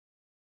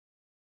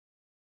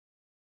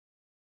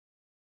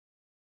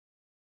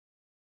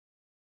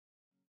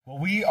Well,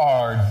 we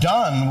are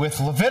done with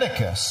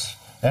Leviticus,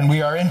 and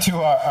we are into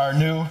our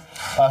new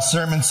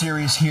sermon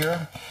series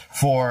here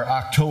for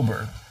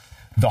October.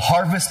 The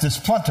harvest is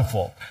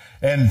plentiful,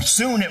 and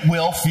soon it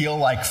will feel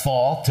like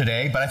fall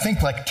today, but I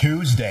think like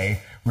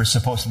Tuesday, we're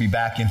supposed to be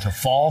back into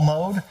fall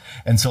mode,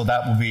 and so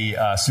that will be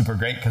super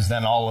great, because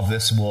then all of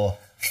this will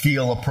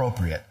feel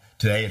appropriate.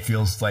 Today it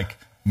feels like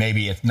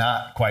maybe it's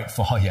not quite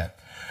fall yet.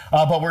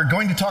 But we're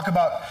going to talk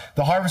about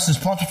the harvest is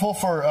plentiful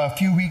for a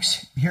few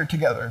weeks here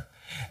together.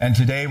 And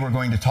today we're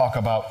going to talk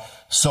about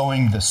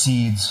sowing the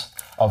seeds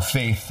of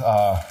faith.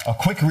 A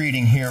quick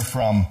reading here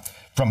from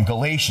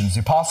Galatians.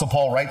 The Apostle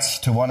Paul writes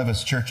to one of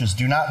his churches,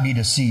 "Do not be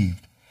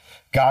deceived.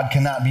 God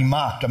cannot be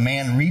mocked. A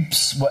man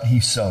reaps what he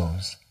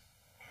sows.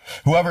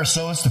 Whoever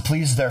sows to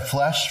please their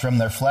flesh, from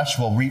their flesh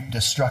will reap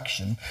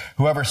destruction.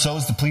 Whoever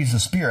sows to please the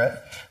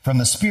Spirit, from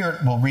the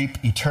Spirit will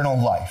reap eternal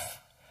life.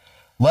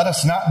 Let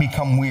us not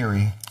become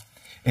weary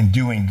in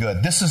doing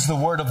good." This is the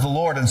word of the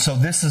Lord, and so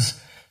this is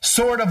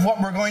sort of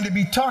what we're going to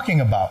be talking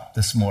about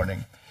this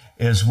morning,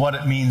 is what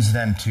it means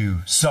then to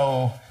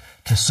sow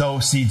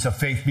seeds of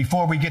faith.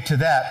 Before we get to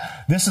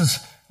that, this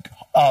is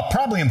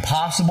probably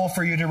impossible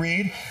for you to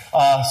read,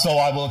 so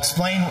I will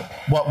explain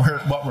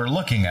what we're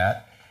looking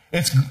at.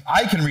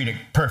 I can read it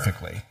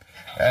perfectly.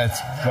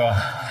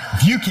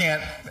 If you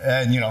can't,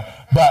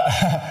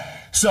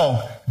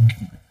 so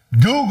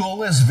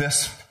Google is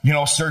this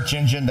search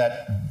engine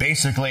that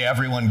basically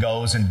everyone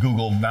goes, and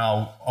Google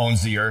now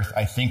owns the earth.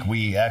 I think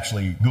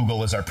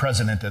Google is our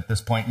president at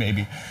this point,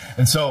 maybe.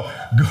 And so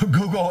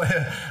Google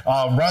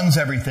runs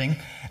everything.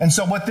 And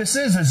so what this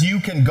is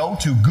you can go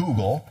to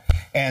Google,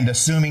 and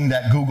assuming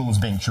that Google is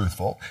being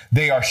truthful,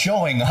 they are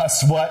showing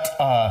us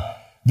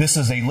this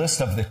is a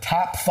list of the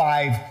top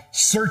 5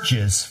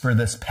 searches for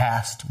this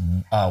past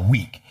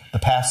week, the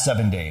past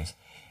 7 days.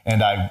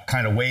 And I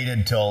kind of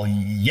waited till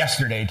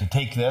yesterday to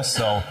take this,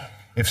 so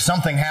if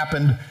something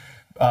happened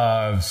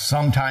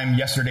sometime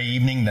yesterday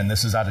evening, then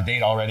this is out of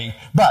date already.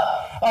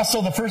 But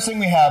so the first thing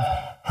we have,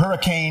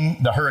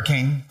 the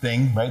hurricane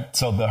thing, right?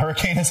 So the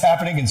hurricane is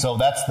happening, and so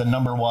that's the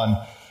number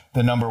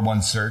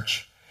one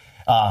search.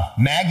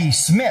 Maggie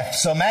Smith.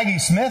 So Maggie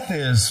Smith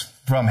is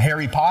from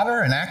Harry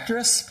Potter, an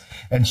actress,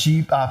 and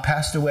she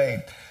passed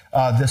away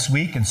this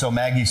week, and so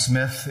Maggie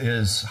Smith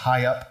is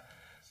high up.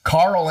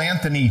 Carl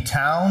Anthony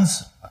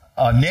Towns,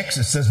 Knicks.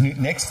 It says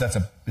Knicks.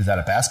 Is that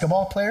a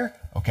basketball player?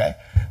 Okay.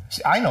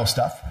 I know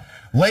stuff.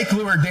 Lake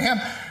Lure Dam.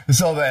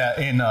 So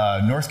in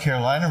North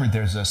Carolina,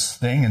 there's this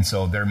thing, and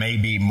so there may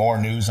be more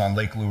news on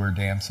Lake Lure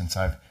Dam since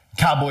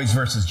Cowboys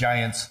versus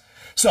Giants.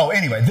 So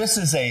anyway, this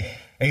is a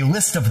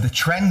list of the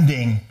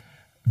trending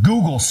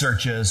Google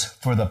searches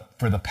for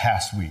the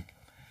past week.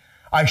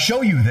 I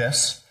show you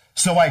this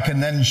so I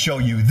can then show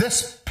you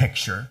this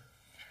picture,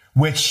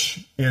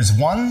 which is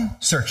one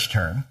search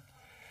term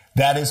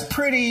that is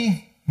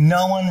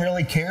no one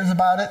really cares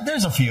about it.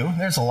 There's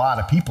a lot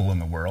of people in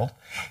the world.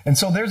 And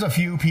so there's a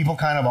few people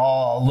kind of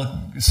all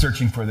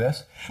searching for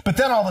this. But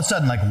then all of a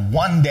sudden, like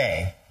one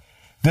day,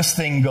 this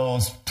thing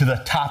goes to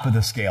the top of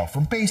the scale.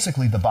 From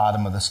basically the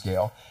bottom of the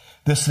scale,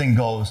 this thing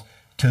goes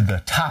to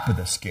the top of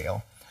the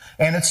scale.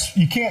 And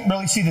you can't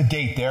really see the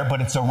date there,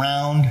 but it's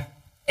around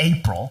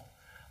April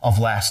of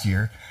last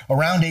year,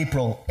 around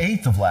April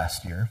 8th of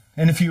last year.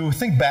 And if you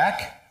think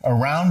back,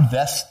 around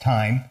this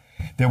time,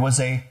 there was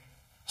a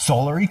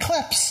solar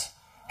eclipse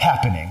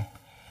happening.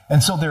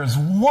 And so there's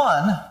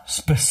one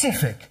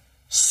specific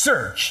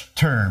search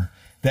term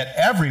that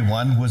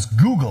everyone was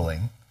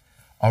Googling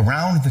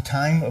around the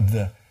time of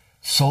the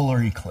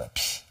solar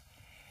eclipse.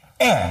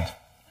 And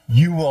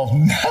you will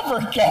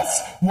never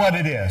guess what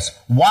it is.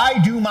 Why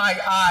do my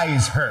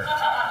eyes hurt?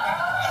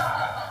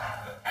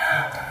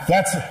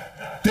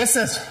 This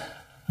is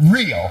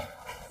real.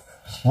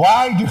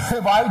 Why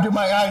do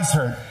my eyes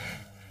hurt?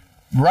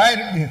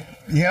 Right?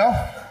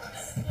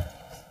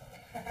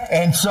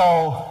 And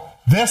so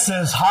this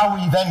is how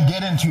we then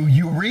get into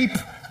you reap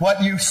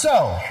what you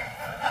sow.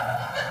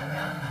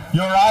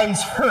 Your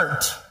eyes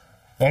hurt.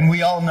 And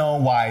we all know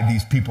why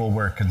these people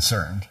were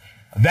concerned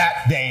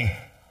that day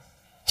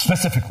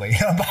specifically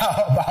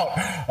about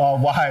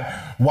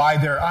why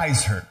their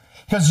eyes hurt.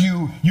 Because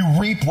you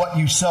reap what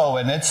you sow,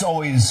 and it's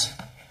always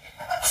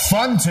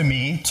fun to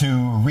me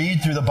to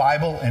read through the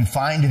Bible and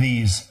find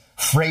these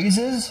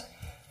phrases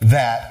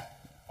that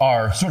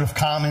are sort of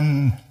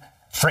common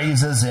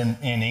phrases in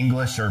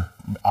English, or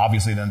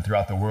obviously then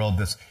throughout the world,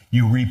 this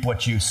you reap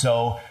what you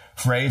sow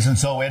phrase. And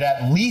so it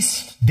at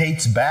least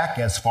dates back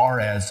as far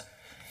as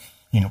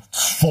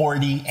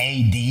 40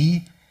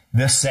 AD.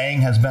 This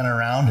saying has been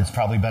around. It's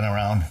probably been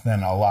around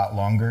then a lot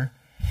longer.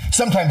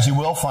 Sometimes you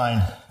will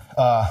find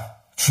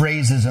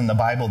phrases in the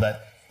Bible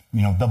that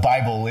the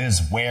Bible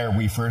is where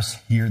we first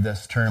hear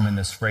this term and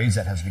this phrase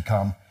that has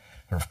become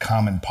sort of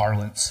common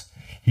parlance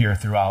here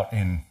throughout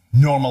in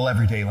normal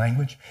everyday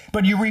language.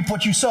 But you reap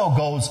what you sow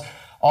goes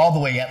all the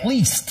way at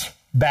least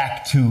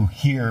back to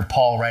here,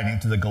 Paul writing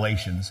to the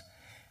Galatians.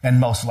 And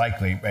most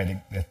likely,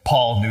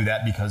 Paul knew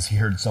that because he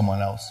heard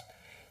someone else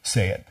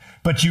say it.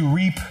 But you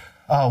reap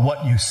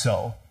what you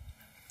sow.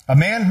 A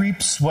man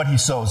reaps what he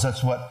sows.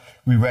 That's what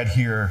we read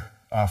here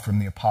from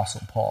the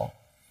Apostle Paul.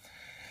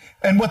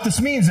 And what this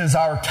means is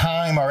our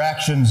time, our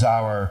actions,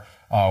 our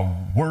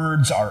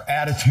words, our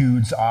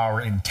attitudes,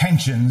 our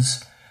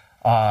intentions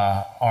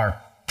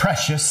are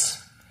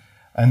precious.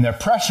 And they're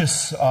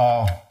precious.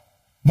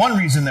 One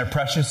reason they're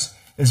precious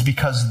is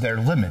because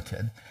they're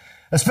limited,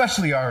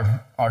 especially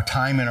our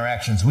time and our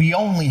actions. We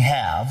only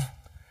have,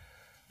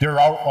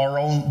 there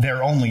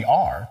only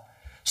are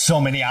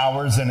so many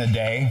hours in a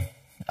day,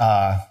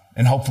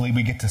 and hopefully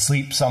we get to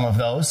sleep some of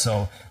those.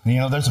 So,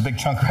 there's a big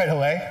chunk right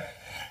away.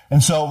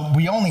 And so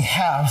we only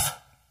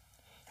have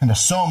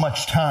so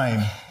much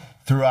time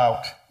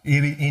throughout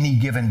any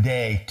given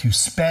day to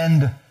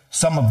spend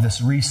some of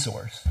this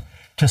resource,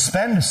 to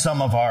spend some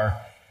of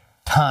our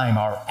time,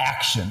 our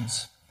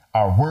actions,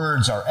 our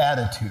words, our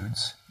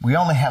attitudes. We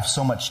only have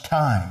so much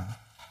time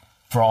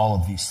for all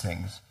of these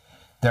things.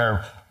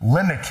 They're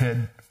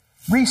limited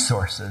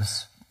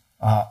resources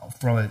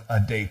from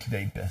a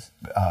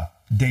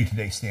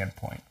day-to-day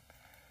standpoint.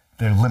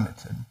 They're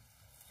limited.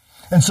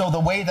 And so the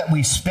way that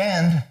we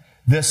spend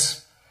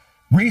this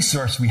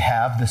resource we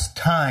have, this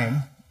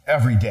time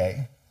every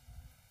day,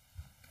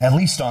 at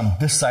least on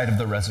this side of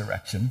the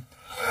resurrection,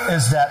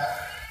 is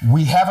that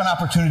we have an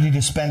opportunity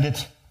to spend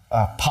it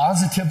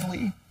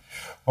positively,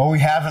 or we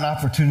have an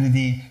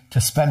opportunity to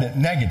spend it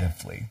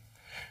negatively.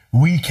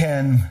 We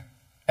can,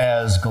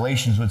 as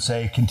Galatians would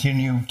say,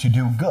 continue to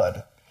do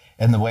good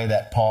in the way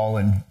that Paul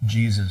and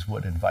Jesus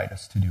would invite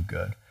us to do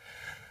good.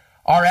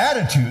 Our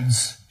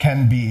attitudes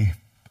can be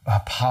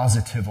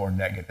positive or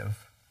negative.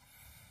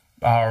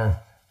 Our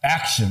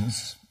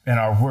actions and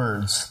our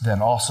words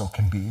then also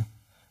can be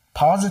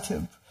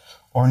positive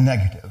or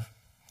negative.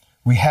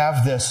 We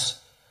have this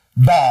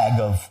bag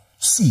of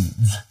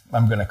seeds,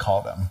 I'm going to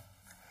call them.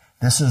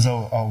 This is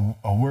a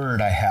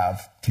word I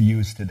have to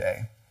use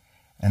today.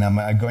 And am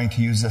I going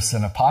to use this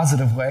in a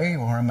positive way,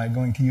 or am I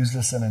going to use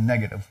this in a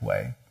negative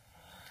way?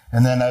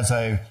 And then as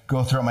I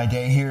go through my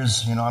day,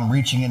 I'm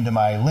reaching into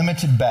my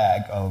limited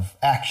bag of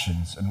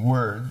actions and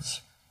words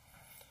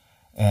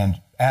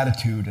and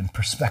attitude and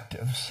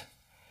perspectives.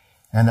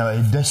 And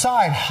I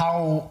decide,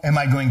 how am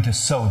I going to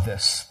sow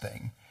this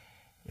thing?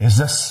 Is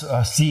this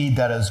a seed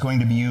that is going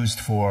to be used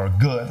for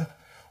good?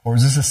 Or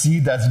is this a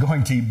seed that's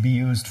going to be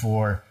used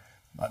for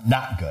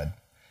not good,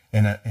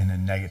 in a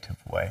negative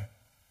way?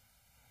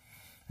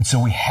 And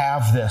so we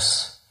have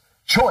this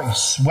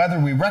choice, whether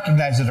we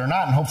recognize it or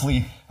not. And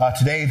hopefully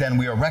today then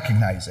we are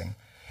recognizing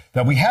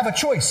that we have a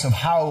choice of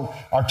how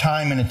our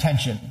time and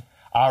attention,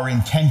 our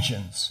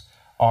intentions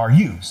are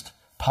used,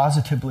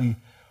 positively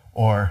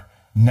or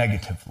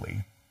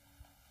negatively.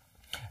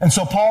 And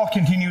so Paul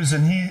continues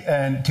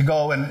to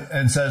go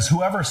and says,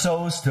 whoever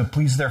sows to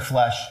please their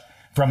flesh,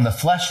 from the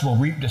flesh will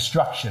reap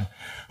destruction.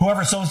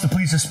 Whoever sows to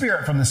please the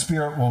Spirit, from the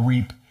Spirit will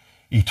reap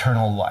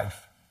eternal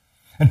life.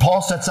 And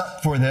Paul sets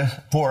up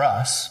for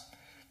us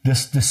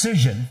this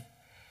decision.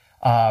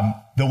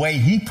 The way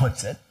he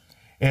puts it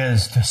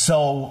is to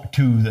sow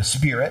to the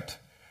Spirit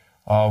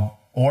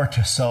or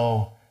to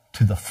sow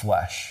to the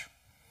flesh.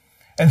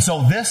 And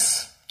so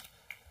this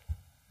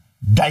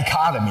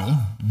dichotomy,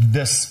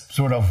 this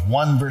sort of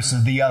one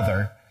versus the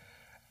other,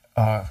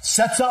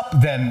 sets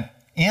up then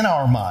in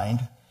our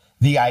mind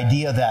the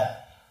idea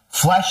that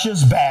flesh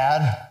is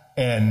bad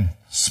and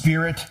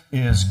spirit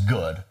is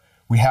good.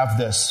 We have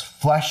this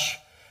flesh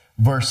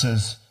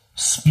versus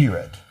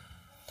spirit.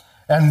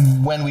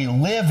 And when we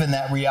live in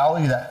that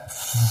reality that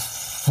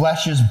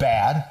flesh is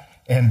bad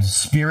and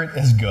spirit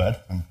is good,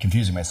 I'm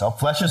confusing myself,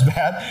 flesh is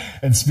bad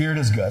and spirit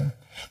is good.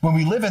 When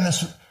we live in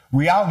this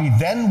reality,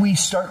 then we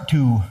start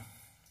to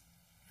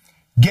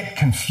get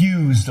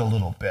confused a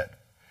little bit.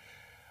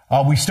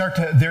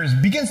 There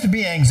begins to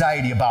be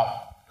anxiety about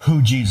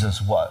who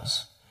Jesus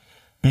was,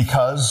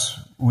 because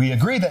we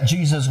agree that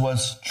Jesus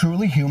was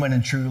truly human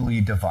and truly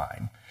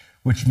divine,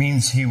 which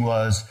means he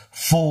was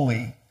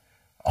fully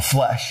a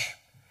flesh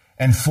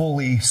and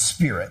fully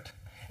spirit.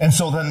 And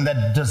so then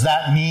does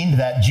that mean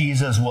that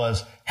Jesus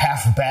was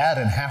half bad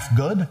and half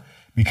good?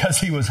 Because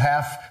he was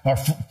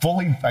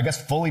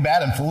fully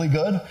bad and fully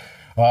good?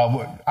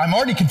 I'm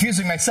already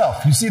confusing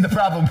myself. You see the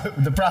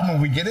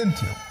problem we get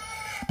into.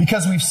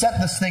 Because we've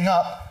set this thing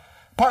up,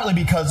 partly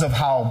because of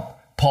how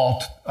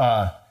Paul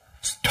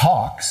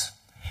talks,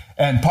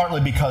 and partly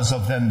because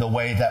of then the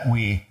way that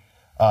we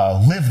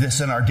live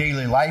this in our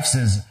daily lives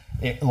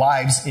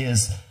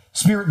is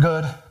spirit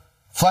good,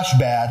 flesh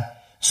bad.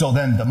 So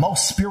then the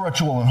most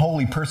spiritual and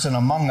holy person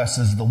among us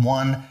is the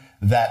one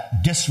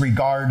that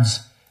disregards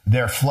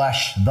their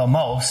flesh the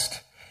most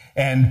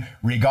and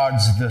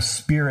regards the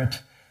spirit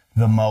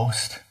the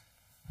most.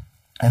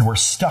 And we're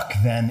stuck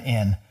then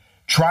in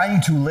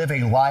trying to live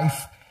a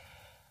life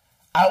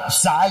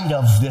outside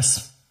of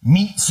this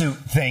meat suit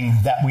thing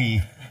that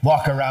we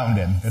walk around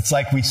in. It's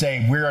like we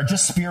say, we are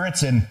just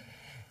spirits and,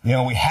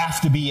 we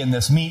have to be in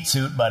this meat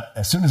suit, but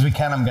as soon as we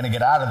can, I'm going to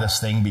get out of this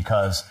thing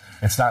because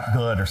it's not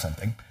good or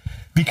something.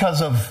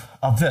 Because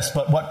of this.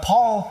 But what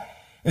Paul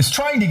is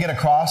trying to get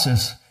across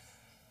is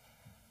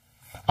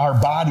our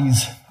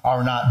bodies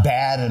are not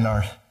bad and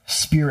our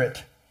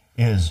spirit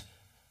is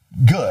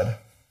good.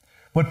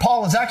 What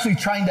Paul is actually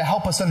trying to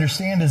help us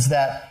understand is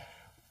that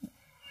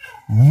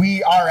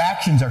our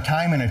actions, our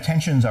time and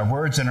attentions, our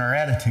words and our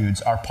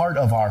attitudes are part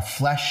of our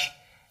flesh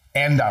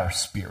and our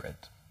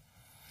spirit.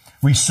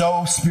 We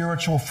sow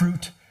spiritual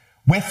fruit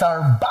with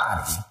our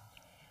body.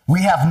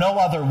 We have no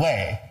other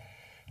way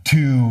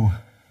to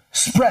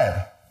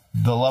spread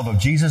the love of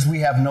Jesus. We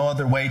have no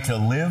other way to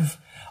live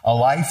a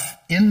life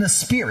in the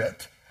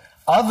spirit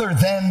other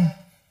than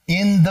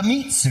in the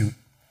meat suit.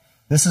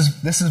 This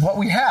is what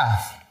we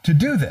have to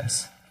do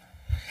this.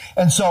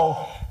 And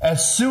so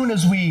as soon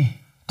as we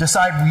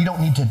decide we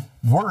don't need to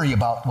worry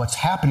about what's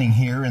happening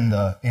here in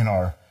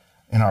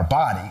our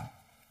body,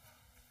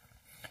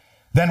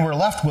 then we're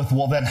left with,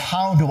 well, then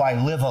how do I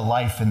live a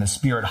life in the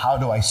spirit? How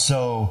do I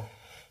sow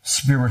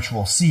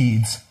spiritual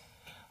seeds?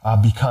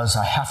 Because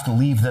I have to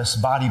leave this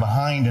body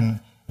behind,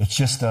 and it's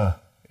just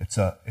it's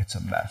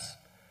a mess.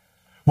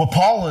 What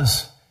Paul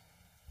is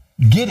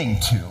getting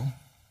to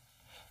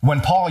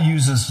when Paul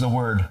uses the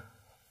word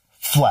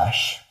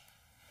flesh,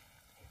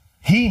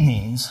 he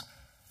means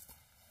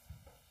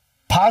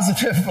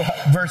positive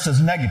versus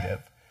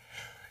negative.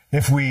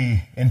 If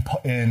we,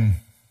 in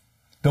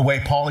the way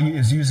Paul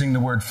is using the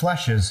word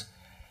flesh is,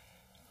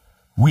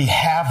 we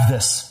have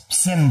this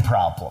sin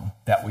problem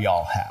that we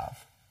all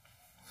have.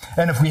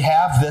 And if we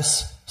have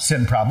this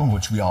sin problem,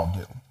 which we all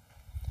do,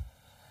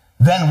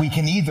 then we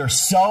can either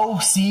sow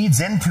seeds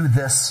into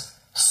this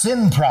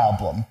sin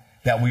problem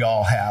that we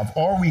all have,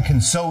 or we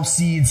can sow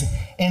seeds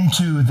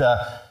into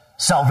the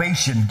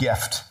salvation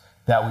gift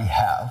that we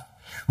have.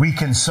 We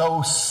can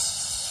sow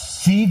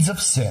seeds of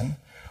sin,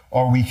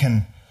 or we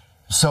can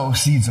sow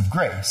seeds of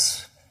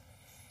grace.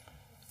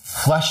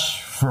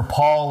 Flesh for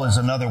Paul is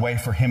another way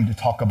for him to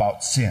talk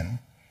about sin.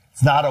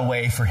 It's not a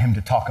way for him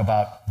to talk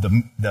about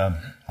the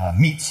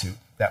meat suit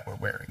that we're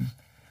wearing.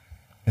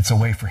 It's a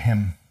way for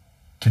him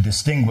to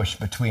distinguish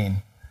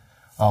between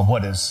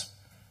what is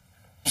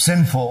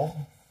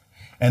sinful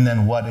and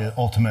then what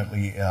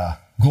ultimately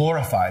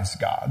glorifies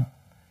God.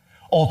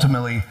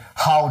 Ultimately,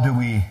 how do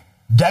we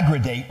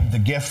degrade the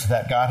gift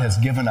that God has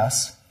given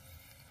us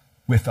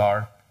with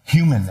our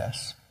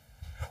humanness?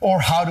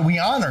 Or how do we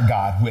honor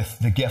God with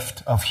the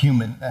gift of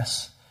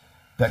humanness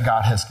that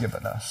God has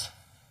given us?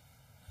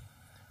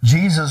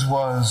 Jesus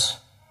was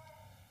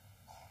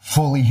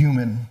fully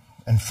human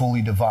and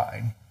fully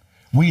divine.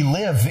 We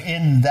live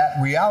in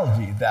that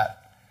reality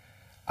that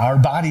our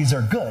bodies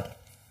are good.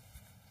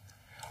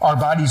 Our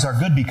bodies are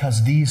good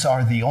because these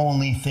are the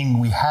only thing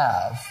we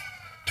have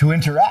to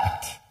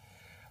interact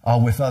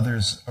with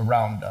others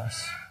around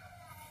us.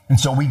 And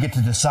so we get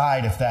to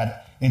decide if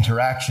that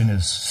interaction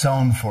is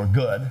sown for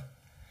good,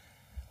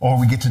 or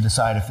we get to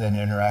decide if that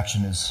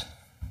interaction is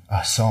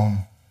sown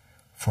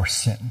for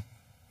sin.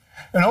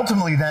 And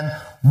ultimately then,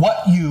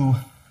 what you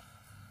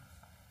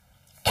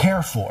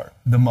care for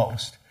the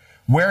most,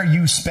 where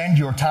you spend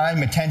your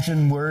time,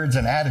 attention, words,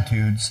 and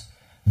attitudes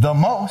the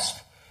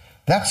most,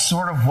 that's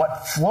sort of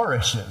what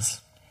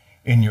flourishes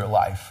in your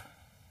life.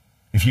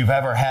 If you've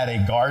ever had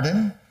a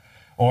garden,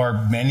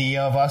 or many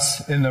of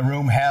us in the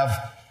room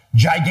have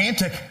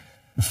gigantic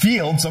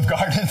fields of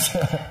gardens,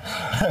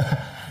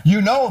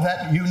 you know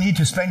that you need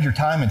to spend your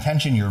time,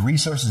 attention, your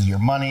resources, your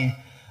money,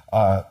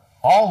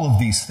 all of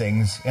these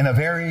things in a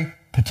very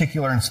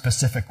particular and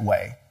specific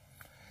way.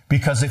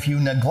 Because if you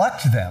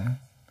neglect them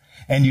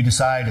and you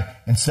decide,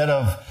 instead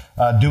of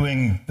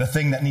doing the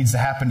thing that needs to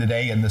happen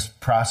today in this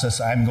process,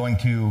 I'm going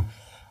to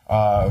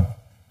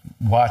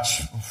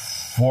watch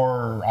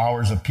 4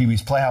 hours of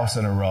Pee-wee's Playhouse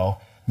in a row,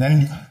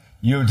 then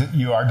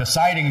you are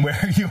deciding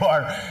where you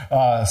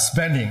are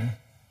spending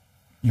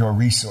your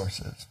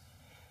resources.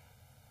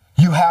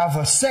 You have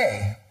a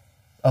say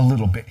a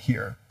little bit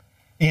here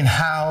in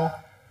how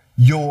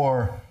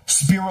your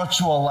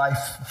spiritual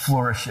life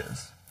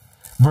flourishes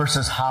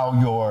versus how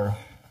your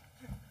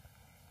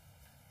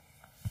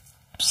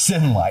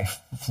sin life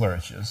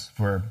flourishes,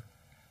 for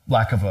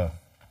lack of a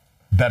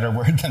better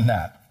word than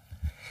that.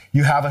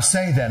 You have a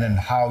say then in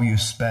how you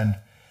spend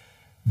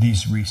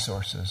these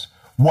resources,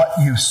 what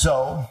you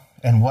sow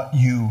and what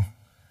you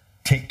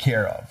take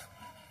care of,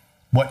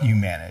 what you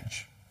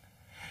manage.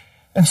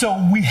 And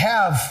so we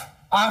have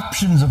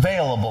options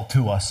available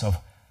to us of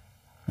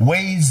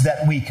ways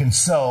that we can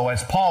sow,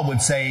 as Paul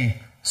would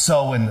say,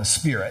 sow in the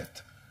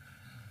Spirit.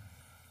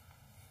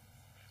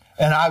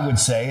 And I would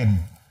say, and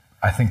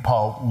I think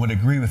Paul would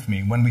agree with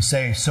me, when we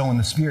say sow in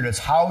the Spirit, it's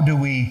how do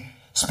we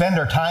spend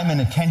our time and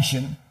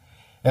attention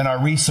and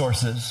our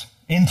resources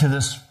into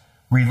this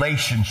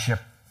relationship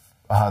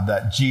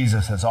that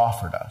Jesus has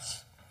offered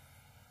us.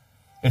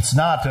 It's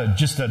not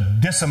just a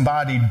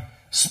disembodied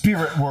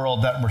spirit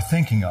world that we're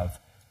thinking of.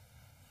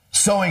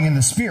 Sowing in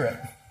the Spirit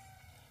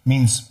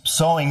means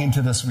sowing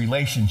into this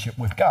relationship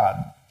with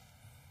God.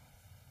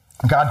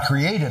 God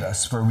created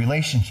us for a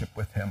relationship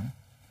with Him.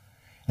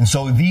 And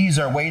so these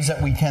are ways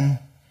that we can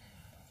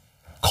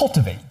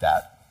cultivate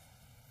that.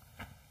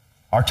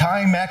 Our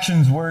time,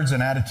 actions, words,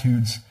 and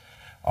attitudes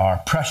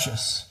are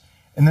precious,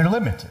 and they're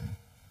limited.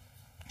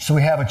 So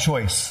we have a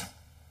choice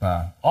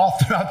all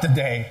throughout the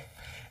day,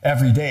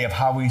 every day, of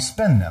how we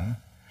spend them.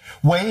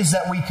 Ways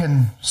that we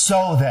can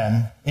sow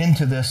then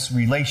into this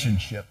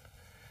relationship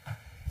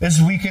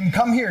is we can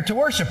come here to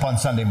worship on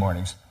Sunday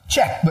mornings.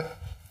 Check, but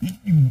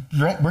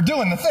we're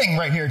doing the thing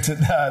right here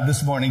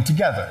this morning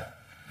together.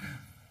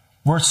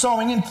 We're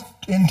sowing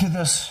into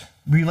this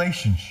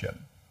relationship.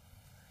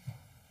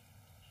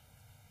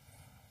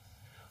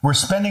 We're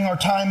spending our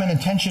time and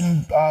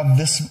attention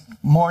this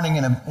morning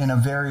in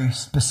a very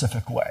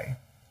specific way.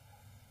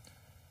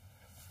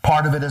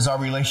 Part of it is our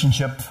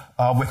relationship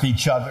with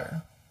each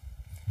other.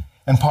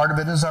 And part of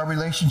it is our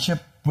relationship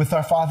with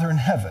our Father in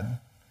heaven.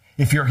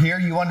 If you're here,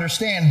 you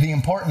understand the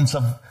importance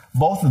of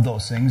both of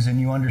those things, and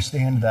you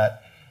understand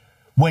that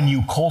when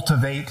you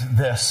cultivate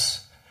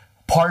this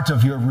part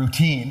of your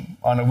routine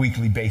on a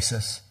weekly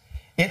basis,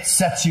 it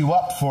sets you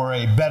up for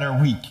a better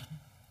week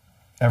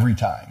every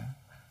time.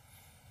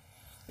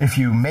 If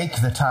you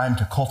make the time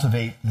to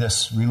cultivate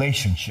this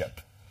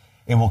relationship,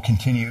 it will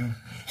continue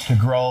to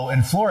grow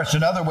and flourish.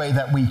 Another way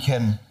that we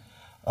can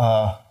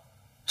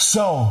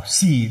sow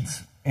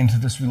seeds into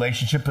this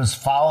relationship is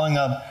following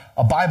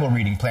a Bible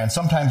reading plan.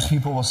 Sometimes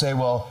people will say,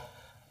 well,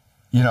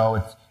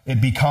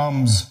 it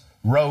becomes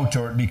rote,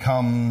 or it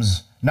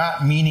becomes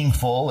not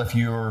meaningful if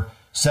you're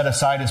set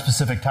aside a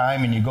specific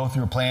time and you go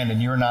through a plan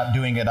and you're not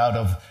doing it out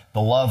of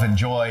the love and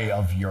joy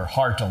of your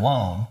heart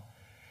alone.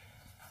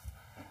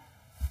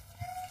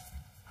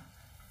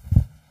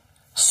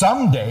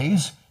 Some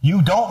days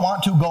you don't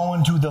want to go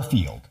into the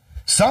field.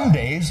 Some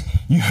days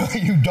you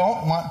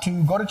don't want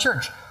to go to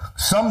church.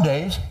 Some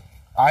days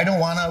I don't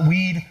want to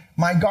weed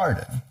my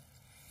garden.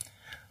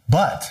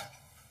 But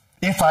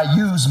if I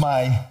use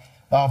my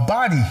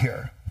body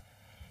here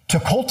to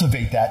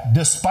cultivate that,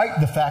 despite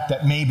the fact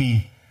that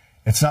maybe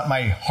it's not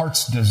my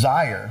heart's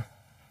desire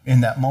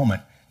in that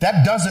moment,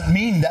 that doesn't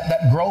mean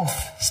that growth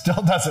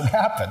still doesn't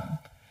happen.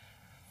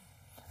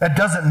 That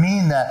doesn't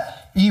mean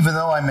that even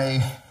though I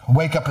may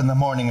wake up in the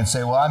morning and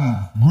say, well,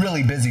 I'm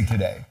really busy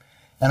today,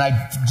 and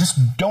I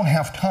just don't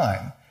have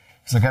time,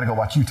 because I got to go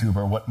watch YouTube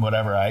or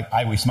whatever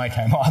I waste my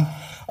time on.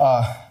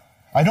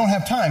 I don't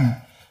have time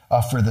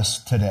for this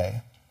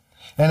today.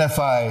 And if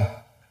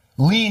I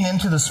lean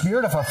into the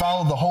Spirit, if I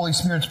follow the Holy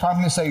Spirit's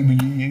prompting to say,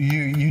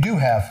 you do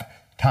have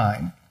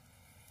time.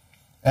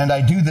 And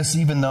I do this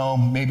even though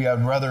maybe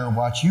I'd rather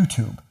watch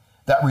YouTube.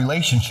 That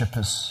relationship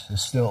is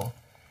still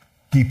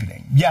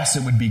deepening. Yes,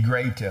 it would be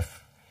great if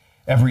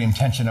every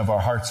intention of our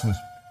hearts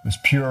was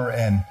pure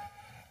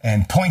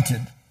and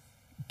pointed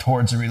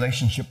towards a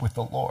relationship with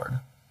the Lord.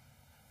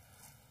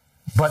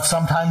 But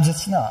sometimes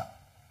it's not.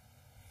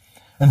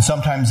 And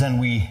sometimes then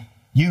we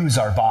use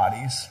our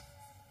bodies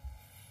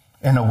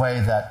in a way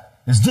that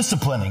is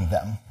disciplining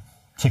them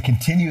to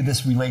continue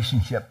this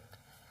relationship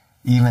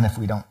even if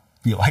we don't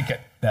feel like it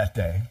that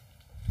day.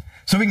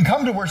 So we can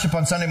come to worship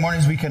on Sunday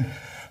mornings. We can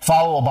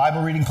follow a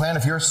Bible reading plan.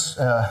 If you're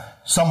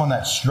someone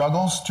that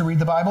struggles to read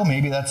the Bible,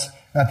 maybe that's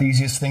not the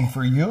easiest thing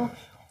for you.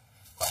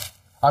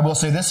 I will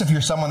say this, if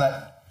you're someone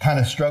that kind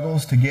of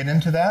struggles to get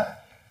into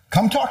that,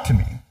 come talk to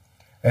me.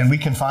 And we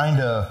can find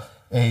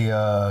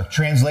a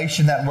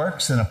translation that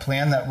works, and a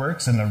plan that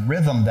works, and a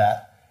rhythm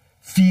that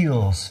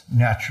feels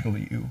natural to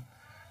you.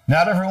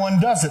 Not everyone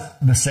does it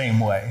the same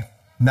way.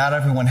 Not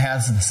everyone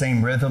has the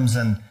same rhythms,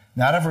 and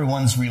not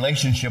everyone's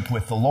relationship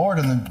with the Lord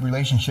and the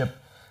relationship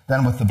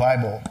then with the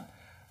Bible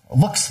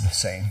looks the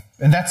same.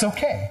 And that's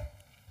okay.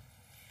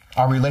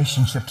 Our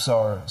relationships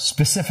are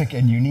specific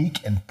and unique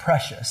and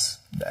precious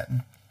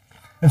then.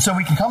 And so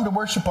we can come to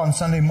worship on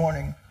Sunday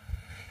morning.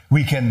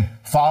 We can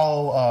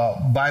follow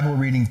a Bible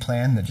reading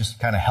plan that just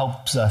kind of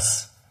helps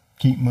us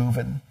keep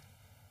moving.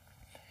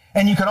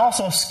 And you can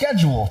also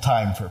schedule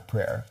time for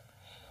prayer.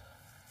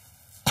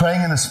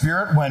 Praying in the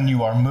Spirit when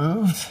you are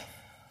moved,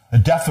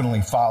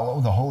 definitely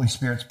follow the Holy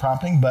Spirit's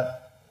prompting,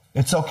 but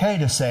it's okay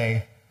to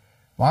say,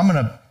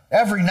 well,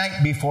 every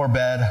night before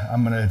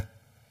bed,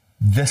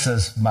 this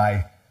is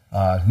my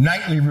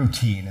nightly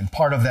routine, and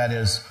part of that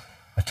is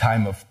a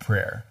time of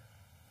prayer.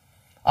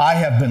 I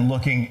have been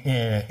looking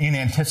in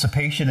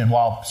anticipation, and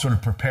while sort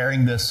of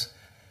preparing this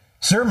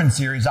sermon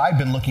series, I've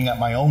been looking at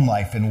my own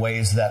life in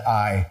ways that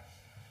I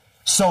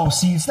sow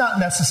seeds, not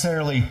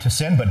necessarily to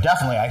sin, but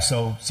definitely I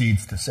sow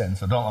seeds to sin,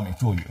 so don't let me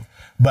fool you.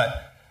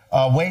 But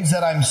ways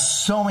that I'm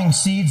sowing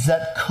seeds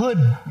that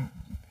could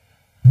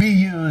be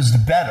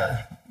used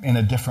better in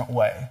a different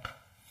way.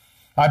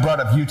 I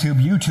brought up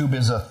YouTube. YouTube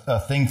is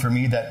a thing for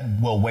me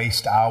that will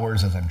waste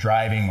hours as I'm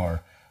driving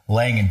or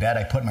laying in bed.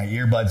 I put my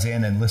earbuds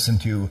in and listen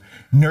to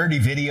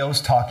nerdy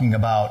videos talking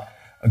about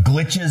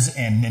glitches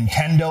and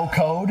Nintendo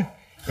code.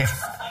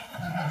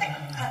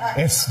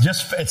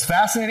 It's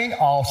fascinating.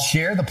 I'll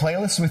share the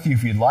playlist with you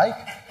if you'd like.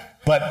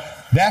 But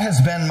that has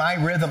been my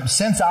rhythm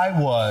since I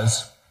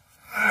was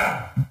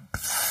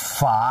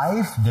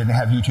 5. Didn't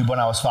have YouTube when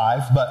I was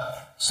 5, but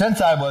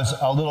since I was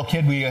a little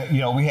kid, we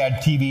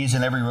had TVs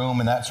in every room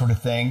and that sort of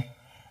thing.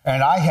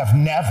 And I have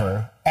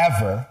never,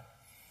 ever,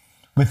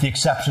 with the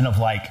exception of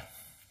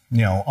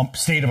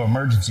state of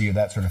emergency or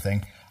that sort of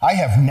thing, I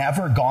have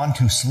never gone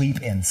to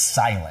sleep in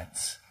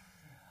silence.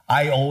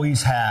 I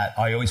always had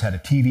a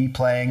TV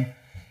playing,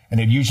 and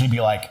it'd usually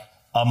be like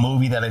a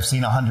movie that I've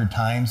seen 100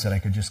 times that I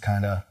could just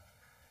kind of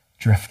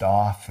drift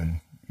off and,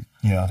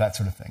 that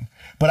sort of thing.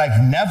 But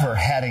I've never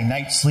had a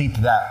night's sleep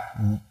that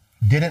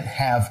didn't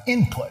have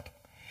input.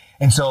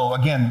 And so,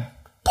 again,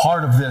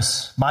 part of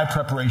this, my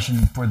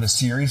preparation for this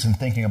series and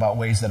thinking about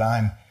ways that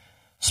I'm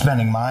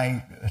spending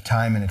my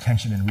time and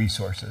attention and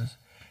resources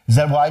is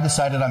that, I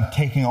decided I'm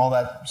taking all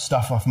that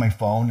stuff off my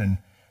phone, and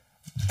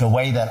the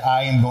way that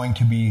I am going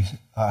to be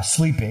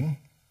sleeping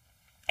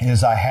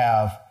is I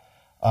have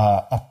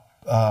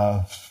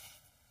a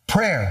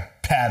prayer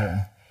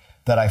pattern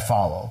that I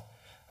follow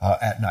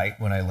at night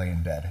when I lay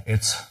in bed.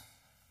 It's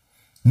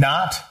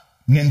not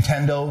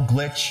Nintendo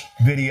glitch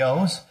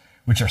videos,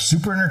 which are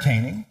super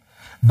entertaining,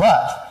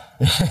 but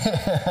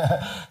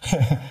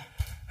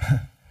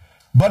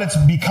it's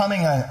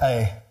becoming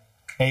a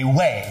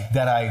way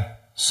that I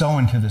sow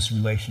into this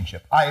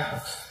relationship.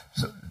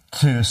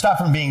 To stop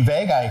from being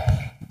vague,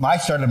 I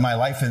started my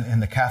life in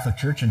the Catholic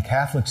Church, and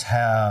Catholics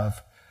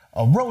have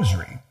a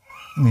rosary,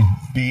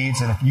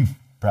 beads, and if you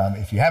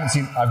haven't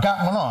seen, I've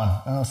got one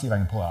on. I'll see if I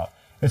can pull out.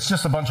 It's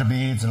just a bunch of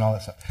beads and all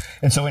that stuff.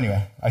 And so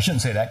anyway, I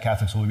shouldn't say that.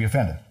 Catholics will be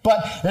offended.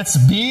 But it's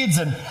beads,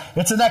 and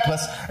it's a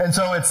necklace. And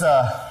so it's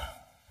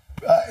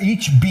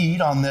each bead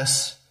on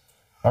this,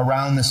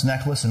 around this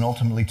necklace, and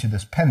ultimately to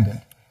this pendant,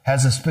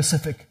 has a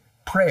specific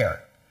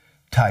prayer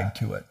tied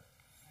to it.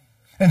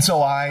 And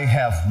so I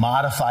have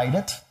modified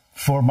it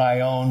for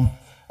my own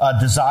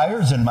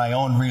desires and my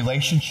own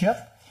relationship.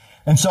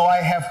 And so I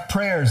have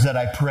prayers that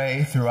I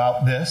pray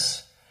throughout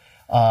this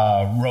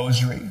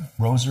rosary.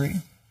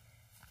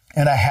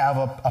 And I have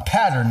a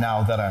pattern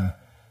now that I'm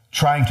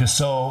trying to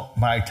sow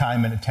my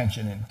time and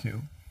attention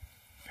into.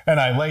 And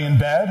I lay in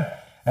bed,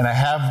 and I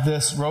have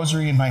this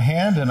rosary in my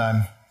hand, and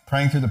I'm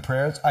praying through the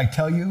prayers. I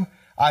tell you,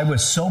 I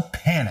was so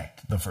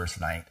panicked the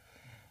first night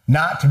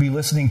not to be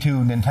listening to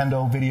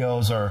Nintendo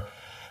videos or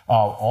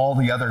all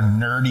the other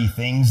nerdy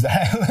things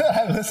that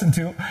I listen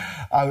to.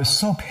 I was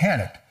so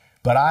panicked.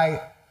 But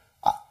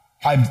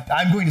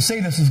I'm going to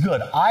say this is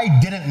good. I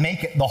didn't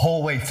make it the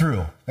whole way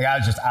through. I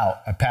was just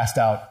out. I passed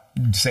out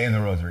saying the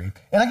rosary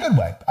in a good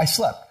way. I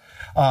slept.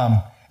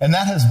 And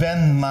that has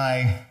been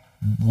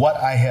what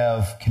I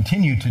have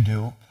continued to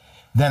do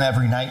then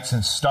every night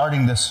since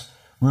starting this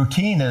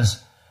routine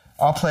is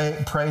I'll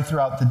pray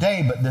throughout the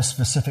day, but this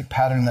specific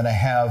pattern that I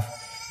have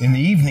in the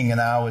evening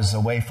now is a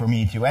way for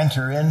me to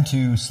enter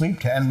into sleep,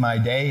 to end my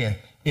day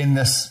in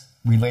this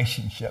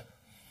relationship.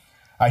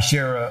 I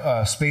share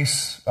a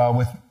space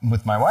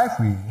with my wife.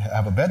 We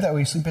have a bed that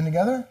we sleep in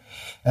together.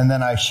 And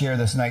then I share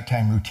this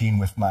nighttime routine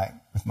with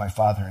my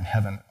Father in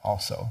heaven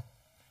also.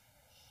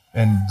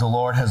 And the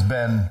Lord has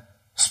been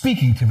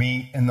speaking to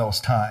me in those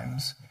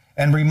times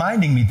and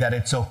reminding me that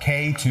it's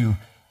okay to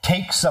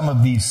take some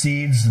of these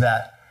seeds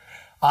that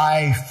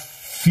I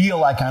feel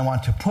like I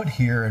want to put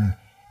here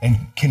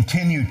and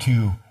continue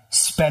to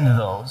spend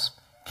those,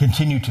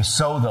 continue to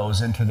sow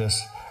those into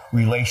this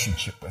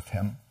relationship with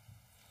Him.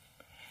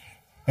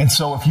 And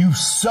so if you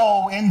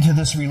sow into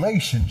this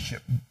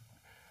relationship,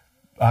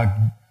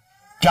 God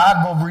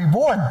will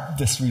reward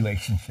this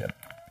relationship.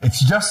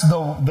 It's just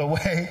the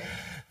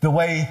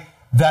way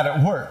that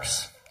it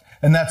works.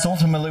 And that's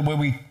ultimately what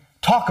we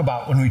talk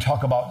about when we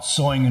talk about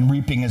sowing and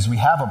reaping, is we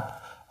have a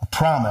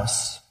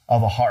promise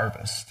of a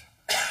harvest.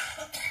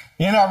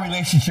 In our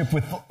relationship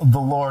with the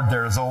Lord,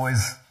 there is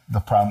always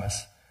the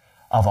promise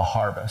of a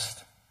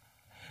harvest.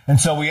 And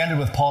so we ended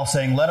with Paul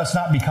saying, let us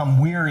not become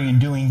weary in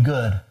doing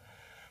good,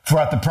 for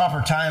at the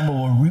proper time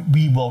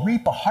we will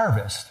reap a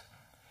harvest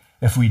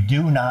if we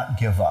do not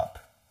give up.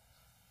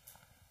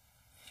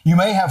 You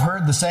may have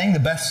heard the saying, the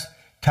best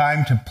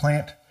time to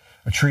plant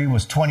a tree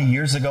was 20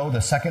 years ago.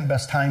 The second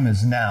best time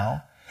is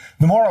now.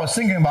 The more I was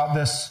thinking about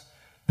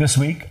this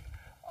week,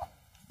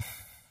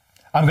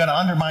 I'm going to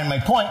undermine my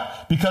point,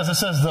 because it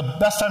says the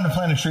best time to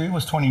plant a tree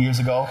was 20 years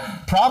ago.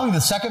 Probably the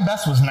second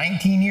best was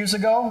 19 years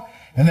ago,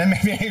 and then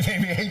maybe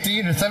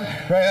 18 or 7.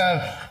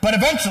 But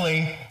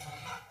eventually,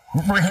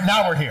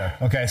 now we're here.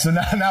 Okay, so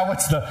now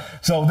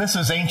so this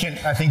is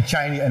ancient, I think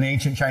an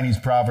ancient Chinese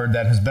proverb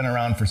that has been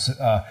around for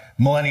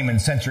millennium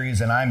and centuries,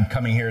 and I'm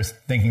coming here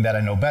thinking that I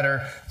know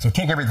better. So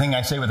take everything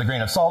I say with a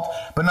grain of salt.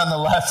 But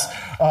nonetheless,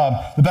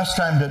 the best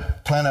time to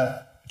plant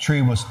a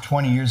tree was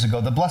 20 years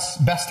ago. The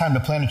best time to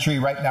plant a tree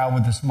right now,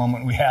 with this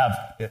moment we have,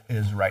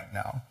 is right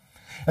now.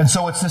 And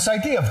so it's this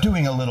idea of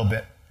doing a little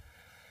bit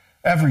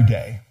every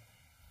day.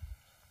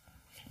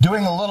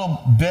 Doing a little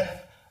bit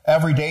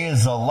every day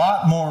is a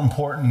lot more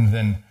important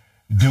than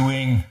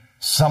doing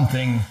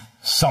something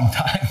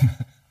sometime.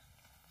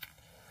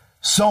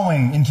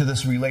 Sowing into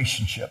this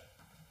relationship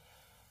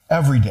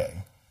every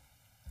day,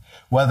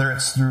 whether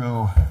it's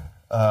through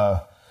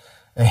a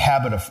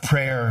habit of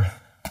prayer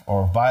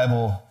or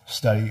Bible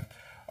study,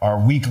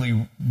 our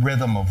weekly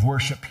rhythm of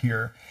worship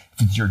here,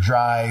 if it's your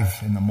drive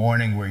in the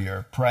morning where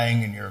you're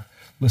praying and you're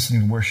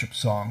listening to worship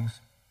songs.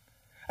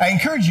 I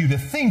encourage you to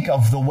think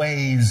of the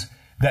ways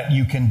that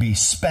you can be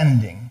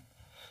spending,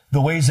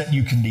 the ways that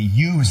you can be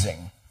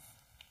using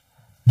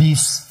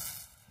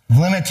these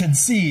limited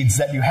seeds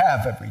that you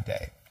have every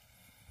day.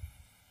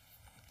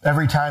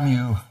 Every time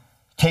you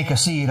take a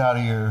seed out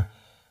of your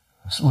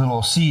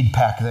little seed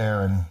pack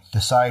there and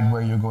decide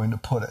where you're going to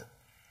put it.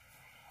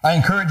 I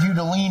encourage you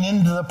to lean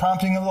into the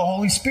prompting of the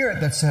Holy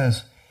Spirit that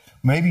says,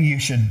 maybe you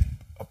should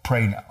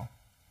pray now.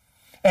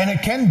 And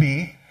it can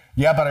be,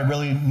 yeah, but I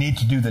really need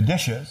to do the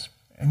dishes.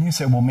 And you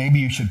say, well, maybe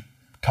you should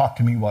talk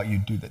to me while you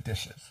do the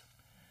dishes.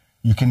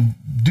 You can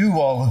do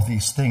all of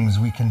these things.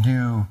 We can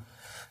do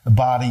the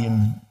body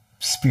and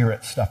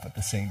spirit stuff at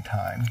the same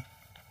time.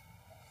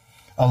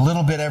 A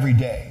little bit every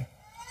day.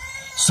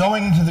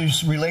 Sowing into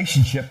this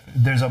relationship,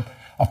 there's a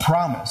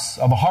promise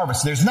of a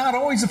harvest. There's not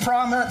always a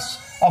promise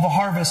of a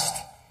harvest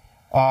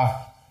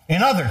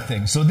in other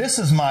things. So this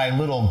is my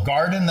little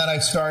garden that I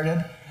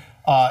started.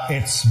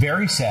 It's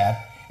very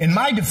sad. In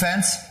my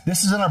defense,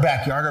 this is in our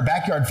backyard. Our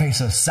backyard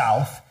faces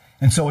south.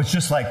 And so it's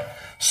just like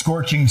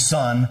scorching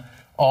sun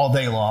all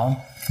day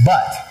long.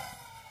 But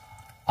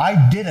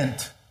I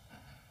didn't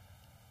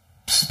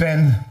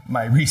spend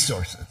my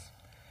resources.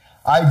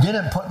 I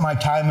didn't put my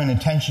time and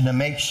attention to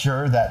make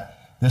sure that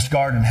this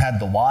garden had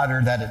the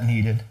water that it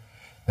needed,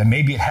 that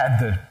maybe it had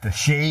the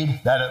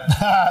shade that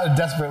it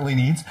desperately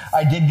needs.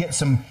 I did get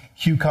some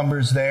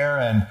cucumbers there,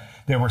 and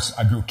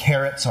I grew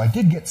carrots, so I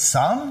did get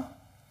some,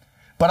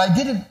 but I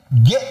didn't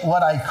get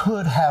what I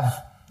could have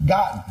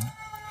gotten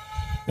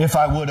if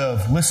I would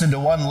have listened to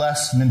one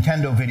less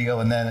Nintendo video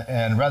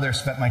and rather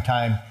spent my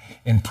time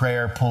in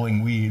prayer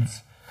pulling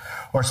weeds,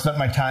 or spent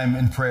my time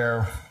in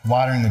prayer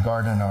watering the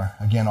garden, or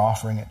again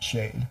offering it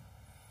shade.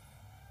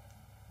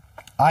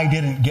 I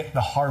didn't get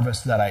the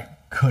harvest that I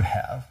could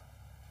have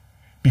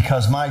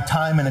because my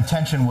time and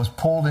attention was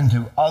pulled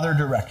into other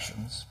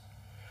directions.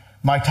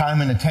 My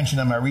time and attention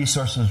and my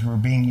resources were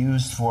being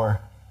used for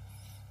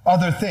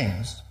other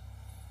things.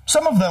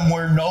 Some of them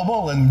were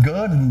noble and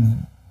good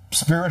and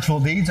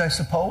spiritual deeds, I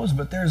suppose,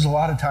 but there's a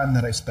lot of time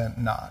that I spent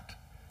not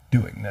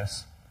doing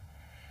this.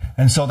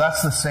 And so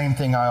that's the same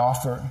thing I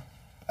offer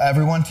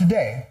everyone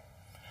today.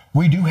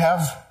 We do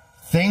have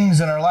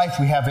things in our life,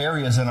 we have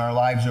areas in our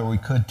lives where we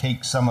could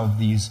take some of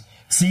these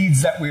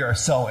seeds that we are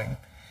sowing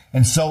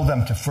and sow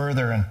them to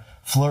further and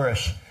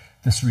flourish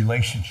this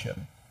relationship.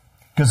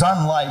 Because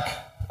unlike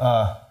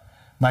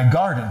my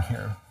garden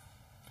here,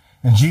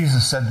 and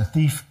Jesus said the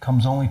thief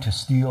comes only to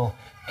steal,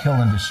 kill,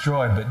 and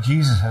destroy, but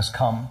Jesus has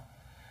come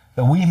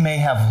that we may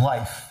have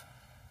life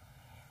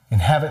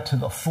and have it to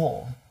the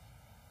full.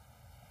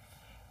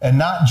 And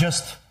not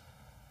just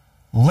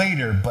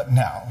later, but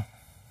now.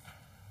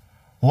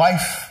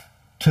 Life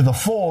to the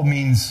full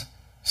means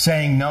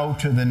saying no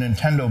to the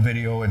Nintendo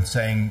video and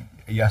saying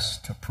yes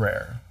to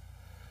prayer.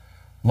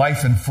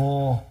 Life in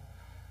full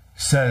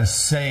says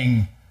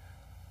saying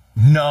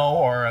no,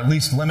 or at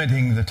least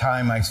limiting the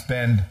time I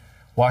spend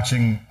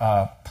watching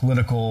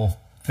political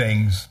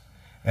things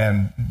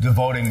and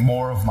devoting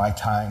more of my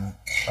time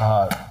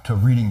to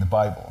reading the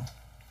Bible.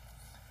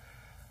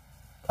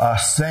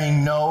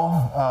 Saying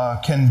no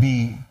can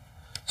be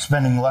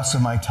spending less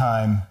of my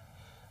time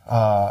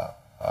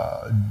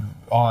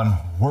on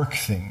work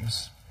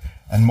things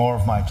and more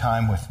of my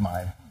time with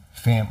my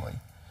family.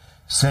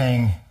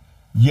 Saying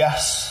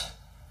yes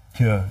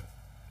to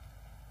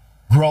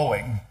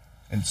growing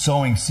and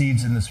sowing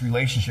seeds in this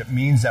relationship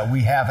means that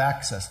we have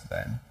access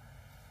then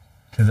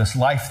to this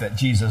life that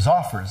Jesus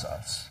offers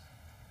us.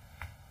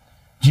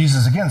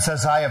 Jesus again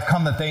says, I have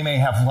come that they may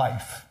have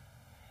life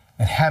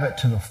and have it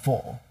to the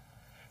full.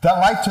 That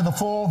life to the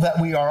full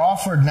that we are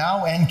offered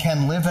now and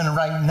can live in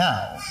right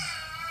now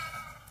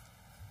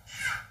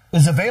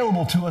is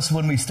available to us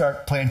when we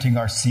start planting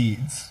our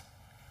seeds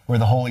where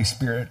the Holy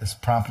Spirit is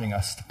prompting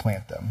us to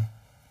plant them.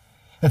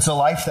 It's a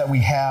life that we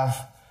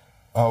have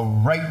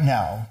right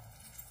now.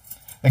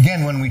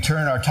 Again, when we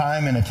turn our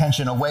time and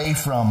attention away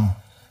from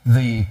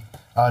the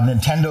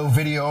Nintendo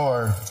video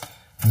or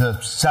the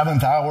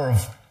 7th hour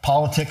of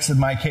politics, in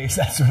my case,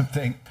 that sort of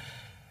thing,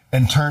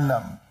 and turn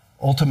them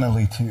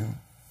ultimately to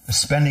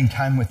spending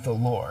time with the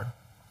Lord.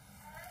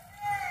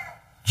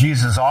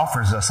 Jesus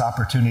offers us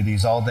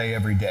opportunities all day,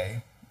 every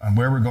day, on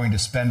where we're going to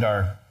spend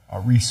our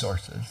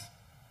resources,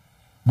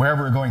 where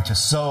we're going to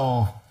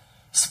sow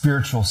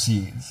spiritual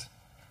seeds.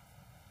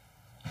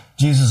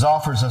 Jesus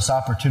offers us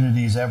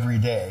opportunities every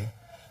day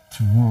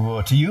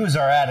to use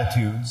our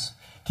attitudes,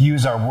 to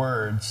use our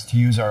words, to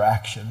use our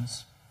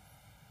actions,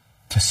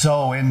 to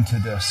sow into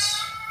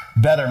this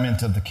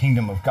betterment of the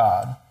kingdom of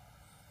God.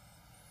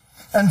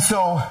 And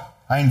so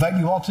I invite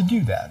you all to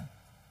do that.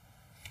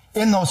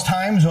 In those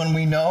times when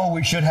we know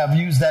we should have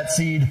used that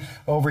seed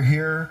over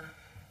here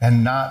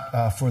and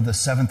not for the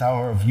 7th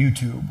hour of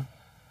YouTube,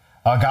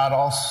 God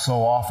also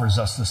offers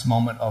us this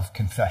moment of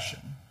confession.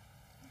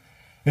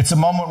 It's a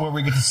moment where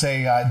we get to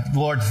say,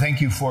 Lord,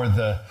 thank you for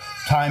the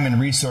time and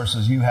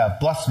resources you have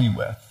blessed me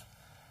with.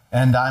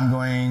 And I'm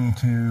going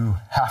to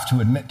have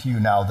to admit to you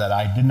now that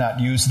I did not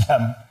use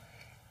them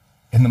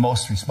in the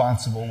most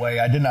responsible way.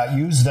 I did not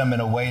use them in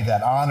a way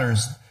that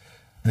honors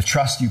the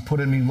trust you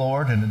put in me,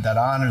 Lord, and that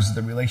honors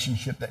the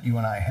relationship that you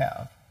and I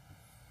have.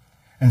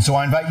 And so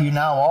I invite you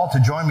now all to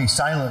join me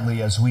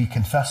silently as we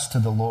confess to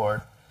the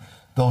Lord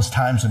those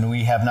times when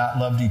we have not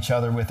loved each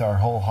other with our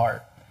whole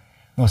heart,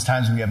 those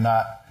times we have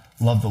not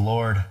loved the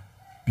Lord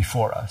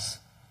before us.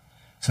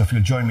 So if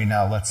you'll join me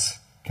now, let's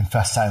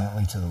confess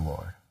silently to the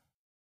Lord.